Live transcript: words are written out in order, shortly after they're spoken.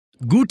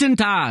Guten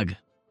Tag.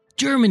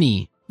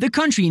 Germany, the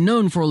country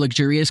known for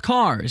luxurious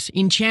cars,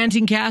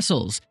 enchanting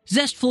castles,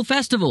 zestful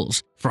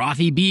festivals,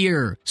 frothy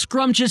beer,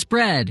 scrumptious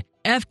bread,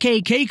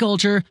 FKK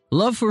culture,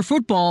 love for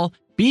football,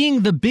 being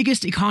the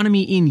biggest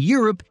economy in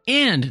Europe,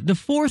 and the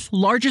fourth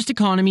largest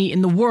economy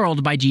in the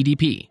world by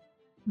GDP.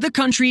 The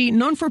country,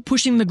 known for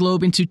pushing the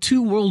globe into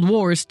 2 world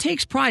wars,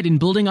 takes pride in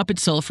building up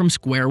itself from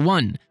square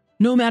one.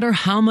 No matter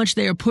how much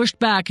they are pushed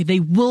back, they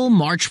will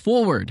march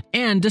forward.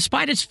 And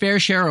despite its fair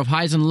share of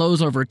highs and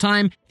lows over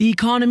time, the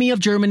economy of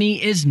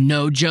Germany is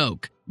no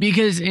joke.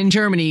 Because in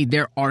Germany,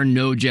 there are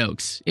no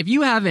jokes. If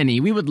you have any,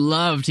 we would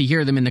love to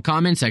hear them in the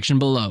comment section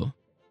below.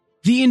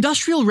 The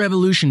Industrial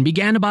Revolution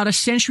began about a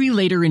century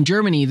later in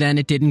Germany than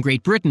it did in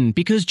Great Britain,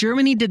 because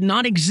Germany did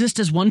not exist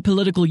as one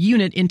political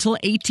unit until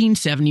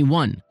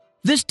 1871.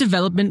 This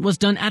development was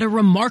done at a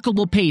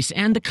remarkable pace,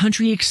 and the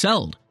country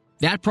excelled.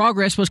 That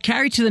progress was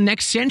carried to the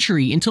next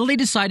century until they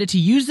decided to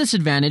use this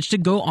advantage to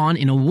go on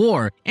in a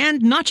war,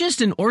 and not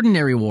just an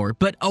ordinary war,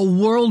 but a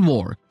world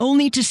war,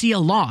 only to see a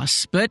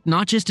loss, but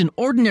not just an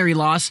ordinary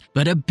loss,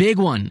 but a big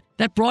one,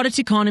 that brought its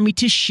economy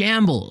to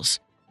shambles.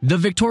 The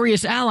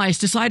victorious Allies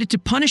decided to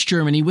punish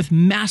Germany with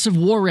massive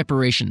war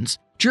reparations.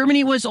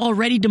 Germany was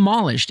already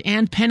demolished,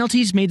 and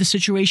penalties made the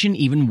situation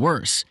even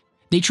worse.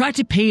 They tried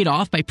to pay it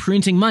off by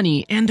printing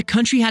money, and the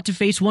country had to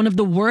face one of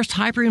the worst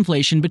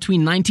hyperinflation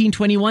between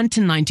 1921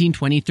 to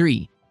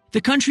 1923. The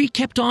country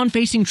kept on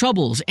facing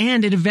troubles,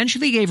 and it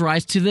eventually gave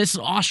rise to this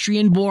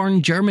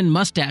Austrian-born German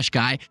mustache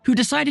guy who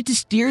decided to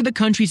steer the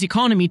country's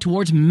economy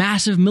towards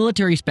massive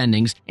military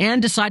spendings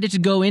and decided to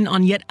go in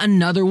on yet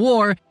another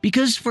war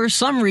because for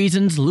some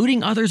reasons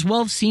looting others'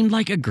 wealth seemed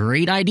like a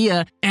great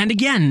idea. And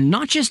again,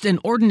 not just an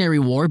ordinary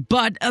war,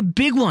 but a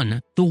big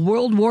one, the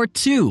World War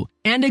II.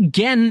 And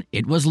again,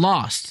 it was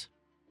lost.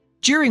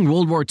 During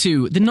World War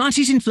II, the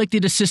Nazis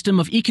inflicted a system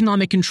of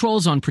economic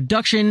controls on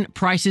production,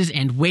 prices,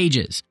 and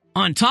wages.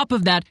 On top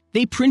of that,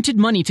 they printed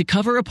money to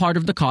cover a part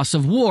of the costs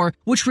of war,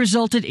 which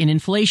resulted in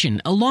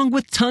inflation, along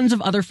with tons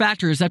of other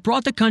factors that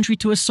brought the country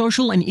to a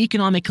social and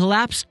economic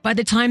collapse by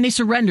the time they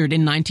surrendered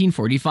in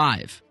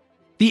 1945.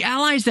 The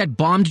Allies that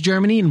bombed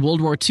Germany in World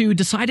War II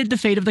decided the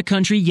fate of the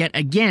country yet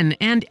again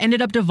and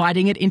ended up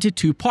dividing it into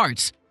 2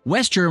 parts.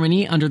 West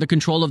Germany under the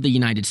control of the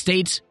United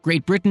States,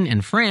 Great Britain,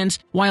 and France,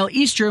 while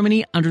East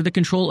Germany under the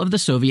control of the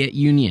Soviet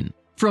Union.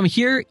 From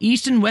here,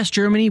 East and West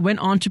Germany went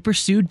on to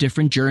pursue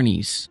different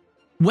journeys.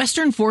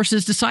 Western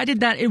forces decided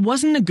that it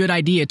wasn't a good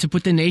idea to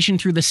put the nation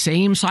through the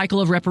same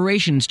cycle of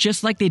reparations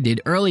just like they did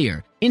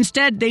earlier.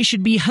 Instead, they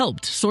should be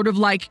helped, sort of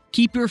like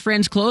keep your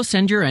friends close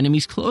and your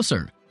enemies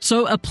closer.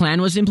 So a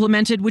plan was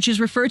implemented which is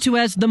referred to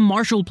as the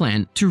Marshall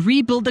Plan to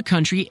rebuild the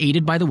country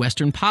aided by the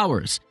Western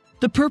powers.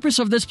 The purpose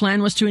of this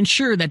plan was to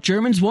ensure that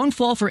Germans won't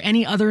fall for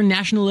any other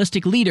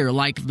nationalistic leader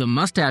like the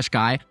mustache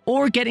guy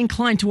or get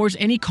inclined towards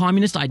any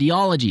communist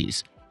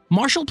ideologies.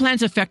 Marshall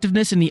Plan's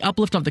effectiveness in the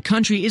uplift of the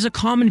country is a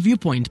common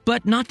viewpoint,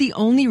 but not the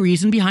only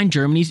reason behind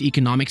Germany's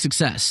economic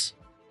success.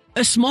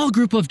 A small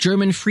group of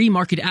German free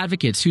market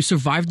advocates who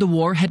survived the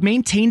war had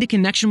maintained a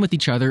connection with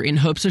each other in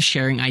hopes of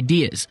sharing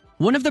ideas.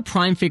 One of the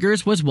prime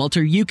figures was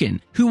Walter Eucken,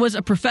 who was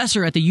a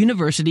professor at the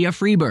University of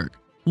Freiburg.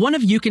 One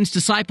of Eucken's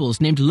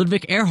disciples, named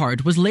Ludwig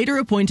Erhard, was later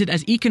appointed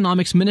as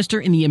economics minister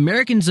in the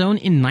American zone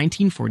in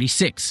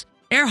 1946.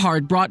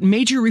 Erhard brought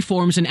major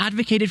reforms and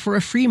advocated for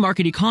a free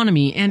market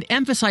economy and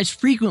emphasized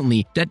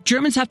frequently that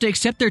Germans have to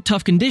accept their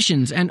tough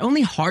conditions and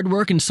only hard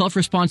work and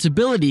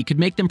self-responsibility could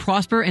make them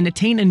prosper and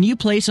attain a new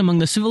place among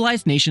the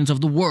civilized nations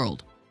of the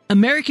world.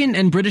 American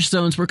and British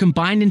zones were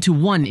combined into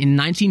one in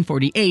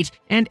 1948,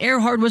 and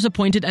Erhard was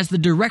appointed as the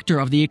director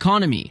of the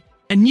economy.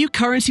 A new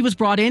currency was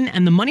brought in,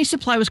 and the money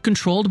supply was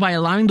controlled by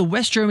allowing the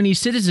West Germany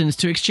citizens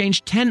to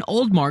exchange 10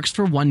 old marks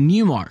for 1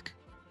 new mark.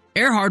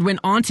 Erhard went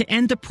on to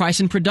end the price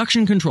and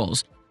production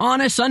controls.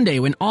 On a Sunday,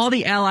 when all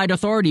the Allied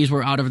authorities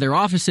were out of their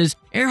offices,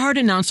 Erhard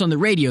announced on the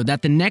radio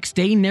that the next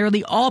day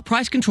nearly all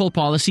price control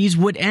policies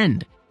would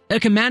end. A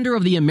commander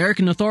of the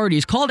American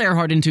authorities called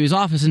Erhard into his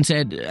office and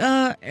said,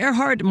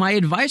 Erhard, my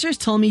advisors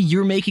tell me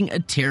you're making a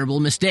terrible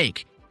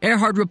mistake.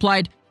 Erhard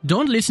replied,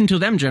 "Don't listen to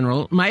them,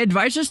 General. My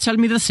advisors tell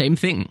me the same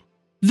thing."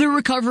 The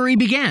recovery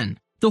began.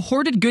 The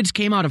hoarded goods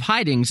came out of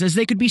hidings as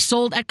they could be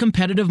sold at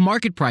competitive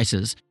market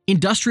prices.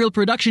 Industrial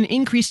production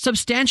increased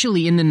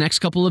substantially in the next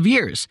couple of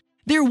years.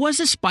 There was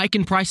a spike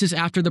in prices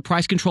after the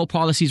price control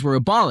policies were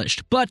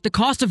abolished, but the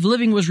cost of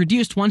living was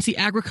reduced once the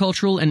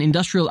agricultural and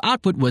industrial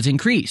output was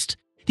increased.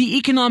 The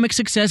economic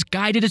success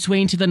guided its way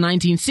into the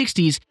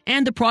 1960s,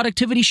 and the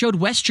productivity showed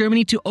West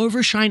Germany to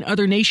overshine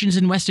other nations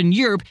in Western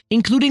Europe,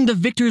 including the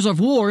victors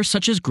of war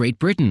such as Great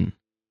Britain.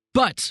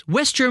 But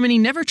West Germany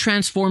never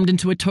transformed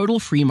into a total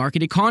free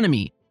market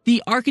economy.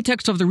 The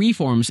architects of the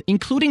reforms,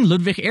 including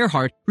Ludwig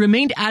Erhard,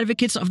 remained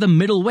advocates of the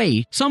middle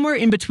way, somewhere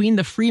in between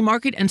the free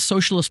market and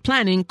socialist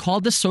planning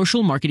called the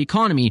social market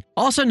economy,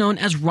 also known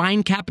as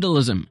Rhine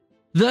capitalism.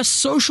 The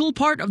social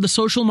part of the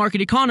social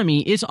market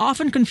economy is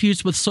often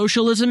confused with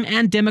socialism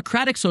and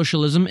democratic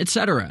socialism,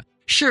 etc.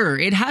 Sure,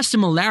 it has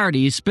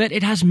similarities, but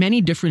it has many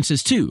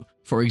differences too.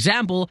 For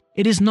example,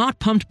 it is not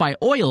pumped by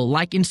oil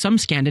like in some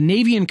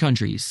Scandinavian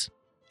countries.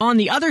 On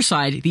the other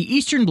side, the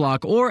Eastern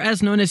Bloc, or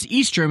as known as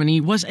East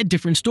Germany, was a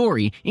different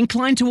story,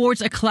 inclined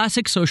towards a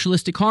classic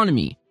socialist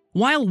economy.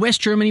 While West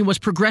Germany was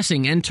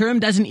progressing and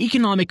termed as an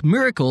economic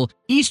miracle,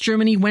 East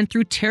Germany went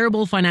through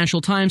terrible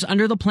financial times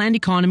under the planned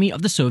economy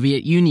of the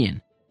Soviet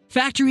Union.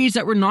 Factories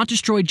that were not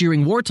destroyed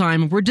during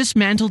wartime were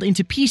dismantled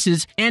into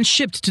pieces and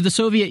shipped to the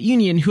Soviet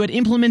Union, who had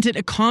implemented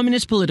a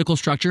communist political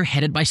structure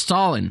headed by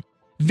Stalin.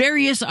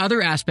 Various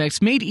other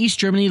aspects made East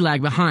Germany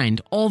lag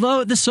behind,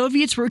 although the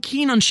Soviets were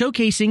keen on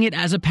showcasing it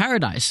as a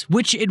paradise,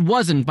 which it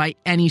wasn't by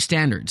any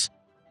standards.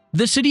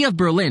 The city of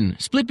Berlin,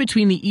 split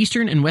between the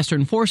Eastern and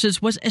Western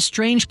forces, was a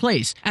strange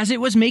place, as it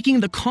was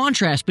making the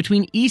contrast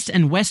between East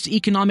and West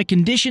economic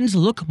conditions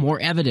look more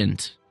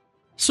evident.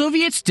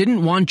 Soviets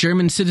didn't want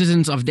German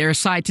citizens of their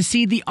side to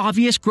see the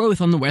obvious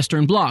growth on the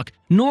Western Bloc,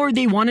 nor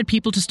they wanted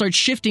people to start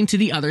shifting to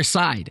the other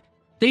side.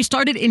 They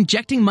started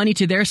injecting money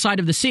to their side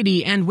of the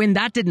city, and when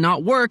that did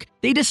not work,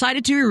 they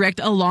decided to erect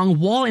a long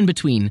wall in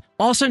between,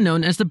 also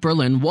known as the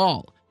Berlin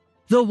Wall.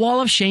 The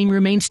Wall of Shame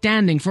remained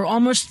standing for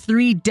almost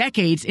 3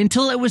 decades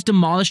until it was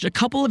demolished a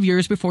couple of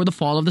years before the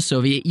fall of the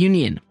Soviet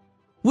Union.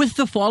 With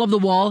the fall of the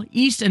wall,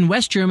 East and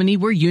West Germany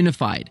were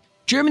unified.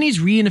 Germany's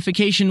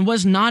reunification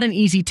was not an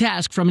easy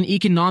task from an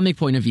economic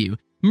point of view.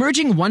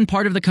 Merging one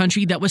part of the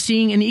country that was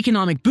seeing an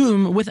economic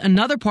boom with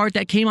another part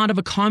that came out of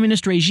a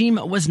communist regime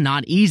was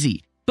not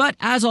easy. But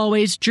as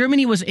always,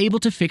 Germany was able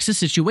to fix the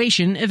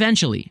situation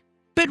eventually.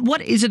 But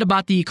what is it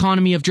about the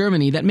economy of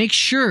Germany that makes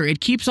sure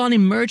it keeps on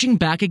emerging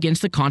back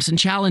against the constant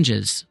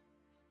challenges?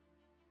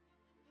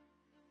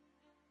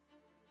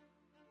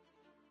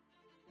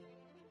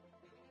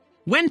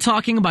 When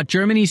talking about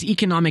Germany's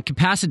economic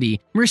capacity,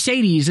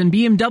 Mercedes and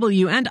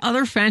BMW and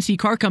other fancy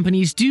car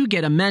companies do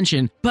get a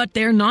mention, but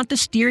they're not the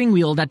steering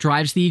wheel that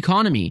drives the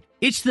economy.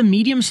 It's the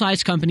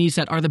medium-sized companies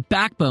that are the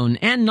backbone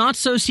and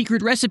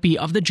not-so-secret recipe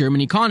of the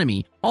German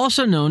economy,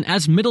 also known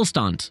as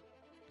Mittelstand.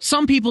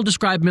 Some people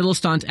describe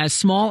Mittelstand as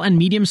small and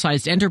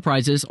medium-sized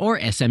enterprises, or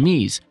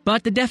SMEs,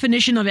 but the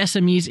definition of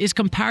SMEs is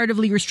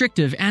comparatively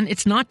restrictive and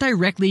it's not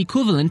directly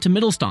equivalent to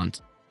Mittelstand.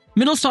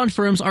 Mittelstand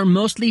firms are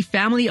mostly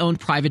family-owned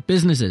private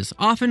businesses,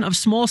 often of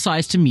small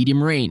size to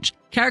medium range,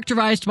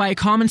 characterized by a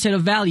common set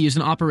of values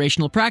and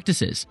operational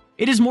practices.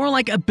 It is more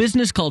like a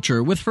business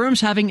culture, with firms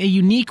having a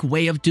unique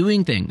way of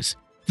doing things.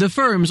 The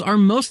firms are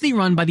mostly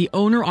run by the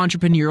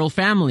owner-entrepreneurial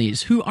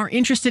families who are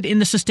interested in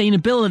the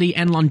sustainability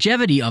and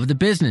longevity of the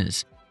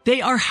business. They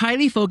are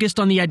highly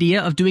focused on the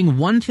idea of doing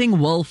one thing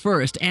well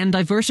first and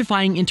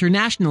diversifying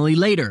internationally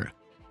later.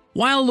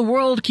 While the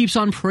world keeps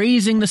on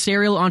praising the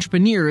serial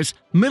entrepreneurs,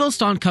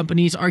 Mittelstand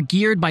companies are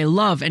geared by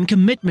love and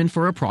commitment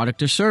for a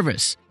product or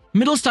service.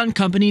 Mittelstand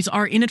companies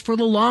are in it for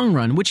the long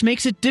run, which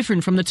makes it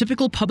different from the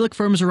typical public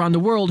firms around the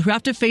world who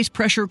have to face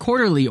pressure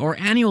quarterly or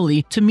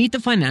annually to meet the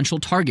financial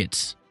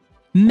targets.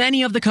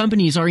 Many of the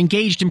companies are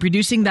engaged in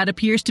producing that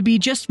appears to be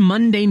just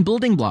mundane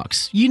building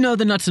blocks. You know,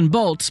 the nuts and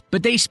bolts,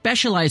 but they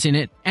specialize in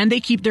it, and they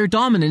keep their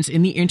dominance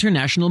in the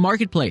international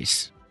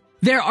marketplace.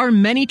 There are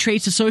many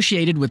traits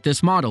associated with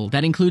this model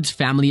that includes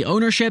family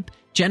ownership,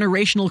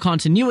 generational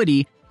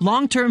continuity,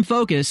 long-term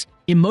focus,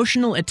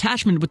 emotional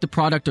attachment with the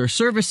product or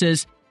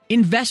services,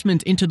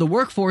 investment into the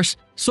workforce,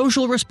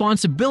 social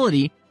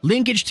responsibility,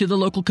 linkage to the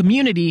local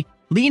community,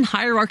 lean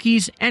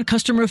hierarchies, and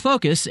customer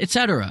focus,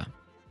 etc.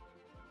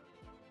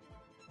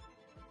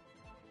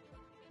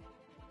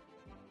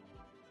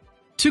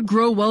 To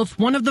grow wealth,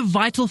 one of the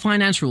vital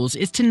finance rules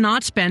is to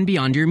not spend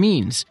beyond your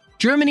means.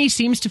 Germany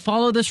seems to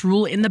follow this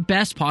rule in the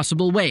best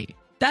possible way.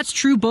 That's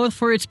true both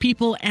for its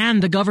people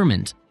and the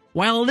government.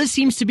 While this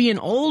seems to be an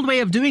old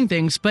way of doing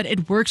things, but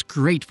it works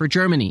great for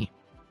Germany.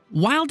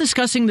 While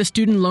discussing the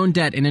student loan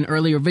debt in an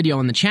earlier video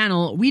on the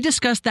channel, we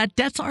discussed that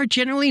debts are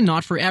generally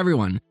not for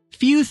everyone.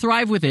 Few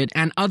thrive with it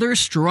and others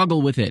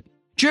struggle with it.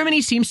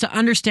 Germany seems to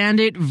understand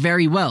it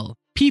very well.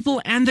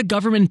 People and the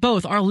government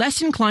both are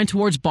less inclined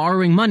towards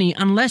borrowing money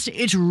unless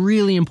it's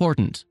really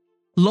important.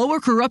 Lower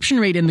corruption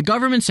rate in the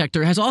government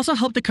sector has also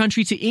helped the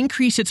country to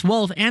increase its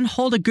wealth and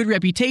hold a good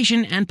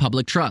reputation and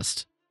public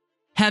trust.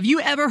 Have you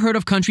ever heard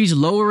of countries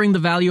lowering the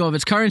value of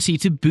its currency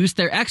to boost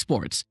their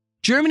exports?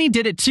 Germany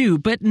did it too,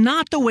 but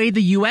not the way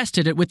the US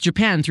did it with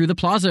Japan through the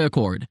Plaza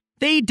Accord.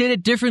 They did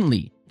it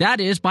differently, that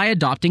is by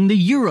adopting the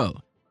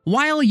euro.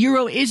 While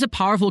euro is a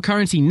powerful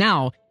currency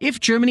now,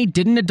 if Germany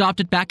didn't adopt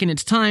it back in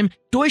its time,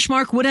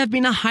 Deutschmark would have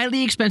been a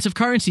highly expensive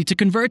currency to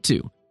convert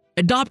to.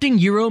 Adopting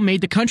euro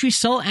made the country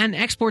sell and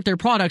export their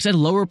products at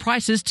lower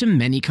prices to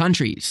many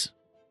countries.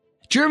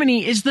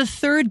 Germany is the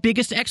third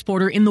biggest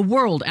exporter in the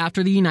world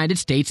after the United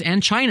States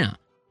and China.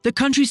 The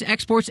country's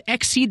exports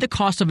exceed the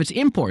cost of its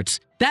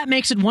imports. That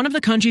makes it one of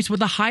the countries with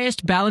the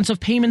highest balance of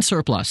payment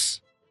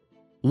surplus.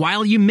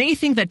 While you may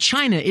think that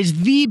China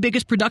is the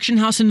biggest production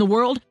house in the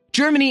world,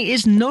 Germany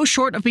is no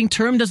short of being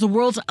termed as the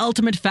world's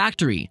ultimate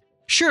factory.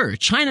 Sure,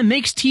 China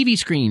makes TV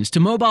screens to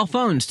mobile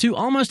phones to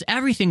almost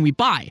everything we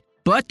buy,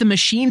 but the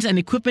machines and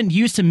equipment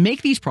used to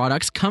make these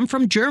products come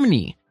from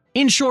Germany.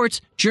 In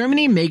short,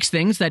 Germany makes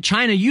things that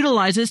China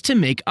utilizes to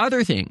make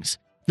other things.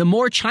 The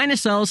more China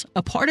sells,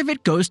 a part of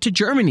it goes to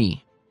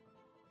Germany.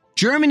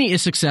 Germany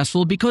is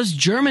successful because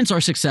Germans are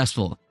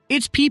successful.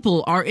 Its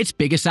people are its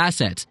biggest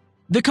asset.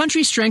 The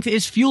country's strength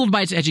is fueled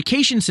by its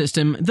education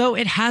system, though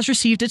it has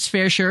received its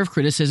fair share of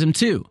criticism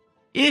too.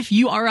 If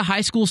you are a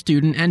high school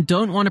student and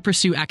don't want to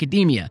pursue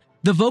academia,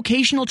 the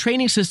vocational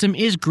training system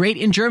is great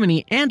in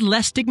Germany and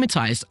less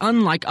stigmatized,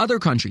 unlike other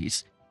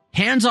countries.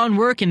 Hands-on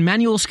work and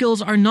manual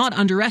skills are not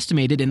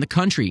underestimated in the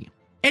country.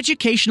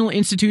 Educational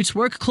institutes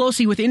work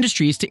closely with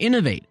industries to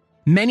innovate.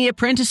 Many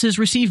apprentices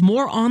receive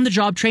more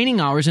on-the-job training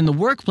hours in the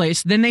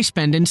workplace than they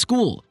spend in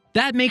school.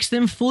 That makes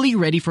them fully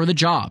ready for the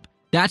job.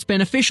 That's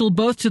beneficial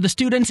both to the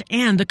students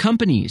and the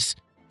companies.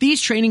 These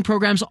training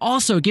programs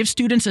also give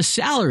students a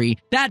salary.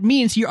 That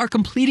means you are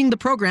completing the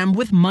program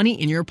with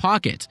money in your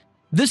pocket.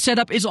 This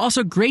setup is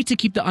also great to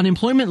keep the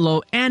unemployment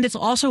low, and it's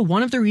also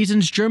one of the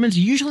reasons Germans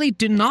usually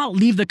do not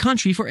leave the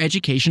country for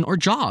education or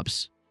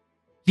jobs.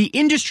 The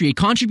industry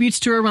contributes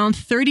to around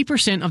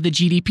 30% of the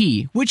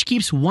GDP, which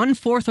keeps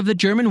 1/4 of the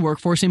German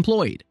workforce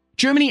employed.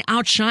 Germany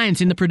outshines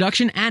in the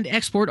production and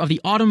export of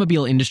the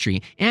automobile industry,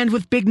 and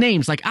with big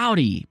names like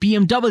Audi,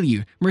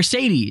 BMW,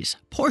 Mercedes,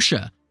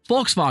 Porsche,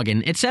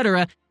 Volkswagen,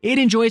 etc., it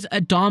enjoys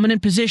a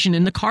dominant position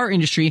in the car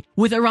industry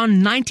with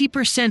around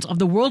 90% of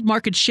the world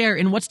market share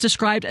in what's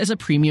described as a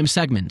premium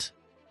segment.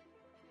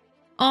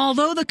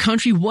 Although the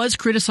country was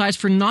criticized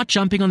for not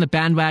jumping on the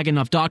bandwagon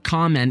of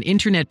 .com and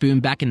internet boom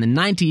back in the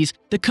 90s,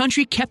 the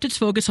country kept its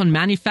focus on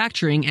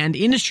manufacturing and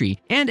industry,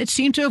 and it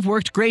seemed to have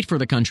worked great for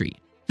the country.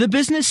 The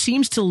business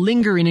seems to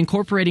linger in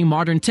incorporating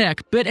modern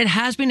tech, but it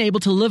has been able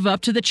to live up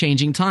to the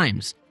changing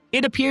times.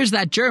 It appears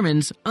that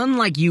Germans,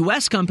 unlike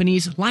US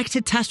companies, like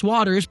to test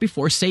waters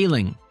before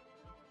sailing.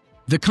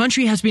 The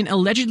country has been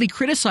allegedly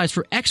criticized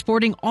for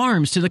exporting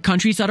arms to the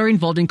countries that are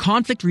involved in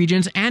conflict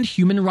regions and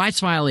human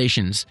rights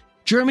violations.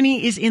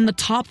 Germany is in the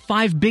top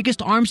 5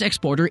 biggest arms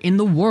exporter in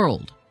the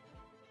world.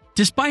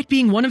 Despite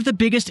being one of the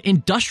biggest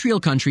industrial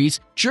countries,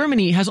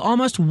 Germany has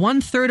almost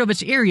 1/3 of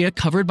its area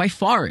covered by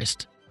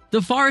forest.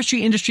 The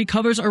forestry industry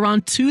covers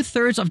around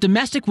 2/3 of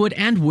domestic wood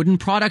and wooden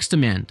products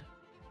demand.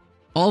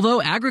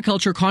 Although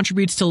agriculture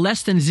contributes to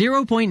less than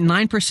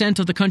 0.9%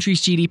 of the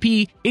country's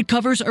GDP, it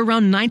covers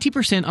around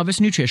 90% of its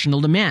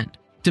nutritional demand.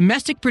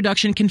 Domestic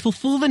production can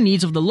fulfill the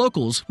needs of the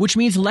locals, which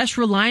means less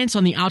reliance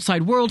on the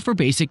outside world for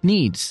basic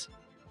needs.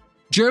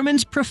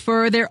 Germans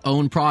prefer their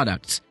own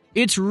products.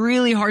 It's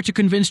really hard to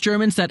convince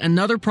Germans that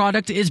another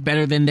product is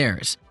better than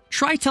theirs.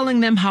 Try telling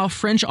them how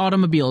French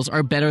automobiles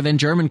are better than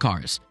German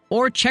cars,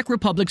 or Czech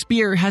Republic's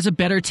beer has a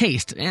better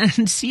taste,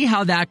 and see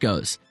how that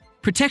goes.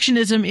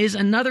 Protectionism is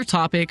another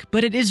topic,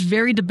 but it is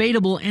very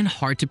debatable and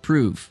hard to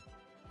prove.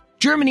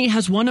 Germany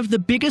has one of the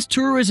biggest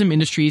tourism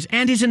industries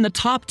and is in the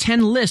top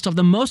 10 list of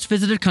the most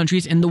visited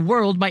countries in the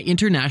world by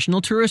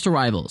international tourist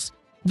arrivals.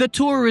 The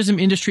tourism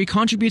industry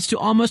contributes to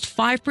almost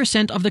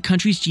 5% of the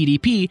country's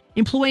GDP,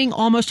 employing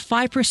almost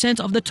 5%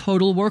 of the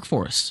total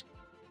workforce.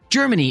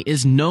 Germany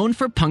is known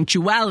for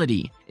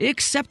punctuality,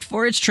 except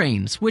for its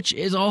trains, which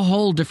is a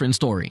whole different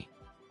story.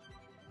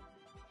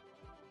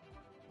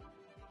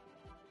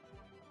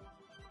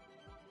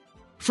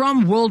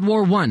 From World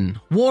War I,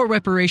 war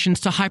reparations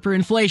to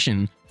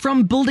hyperinflation,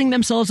 from building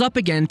themselves up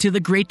again to the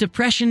Great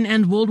Depression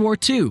and World War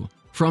II,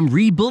 from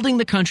rebuilding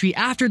the country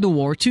after the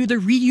war to the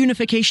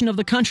reunification of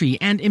the country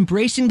and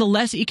embracing the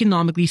less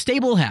economically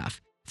stable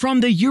half, from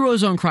the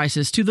Eurozone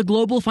crisis to the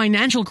global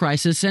financial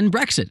crisis and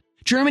Brexit,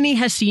 Germany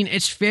has seen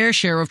its fair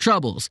share of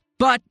troubles,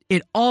 but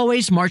it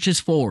always marches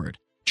forward.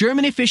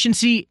 German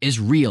efficiency is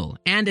real,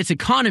 and its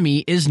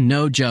economy is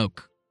no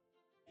joke.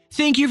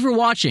 Thank you for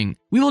watching.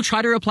 We will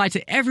try to reply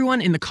to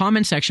everyone in the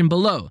comment section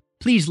below.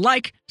 Please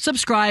like,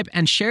 subscribe,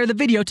 and share the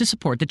video to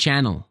support the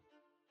channel.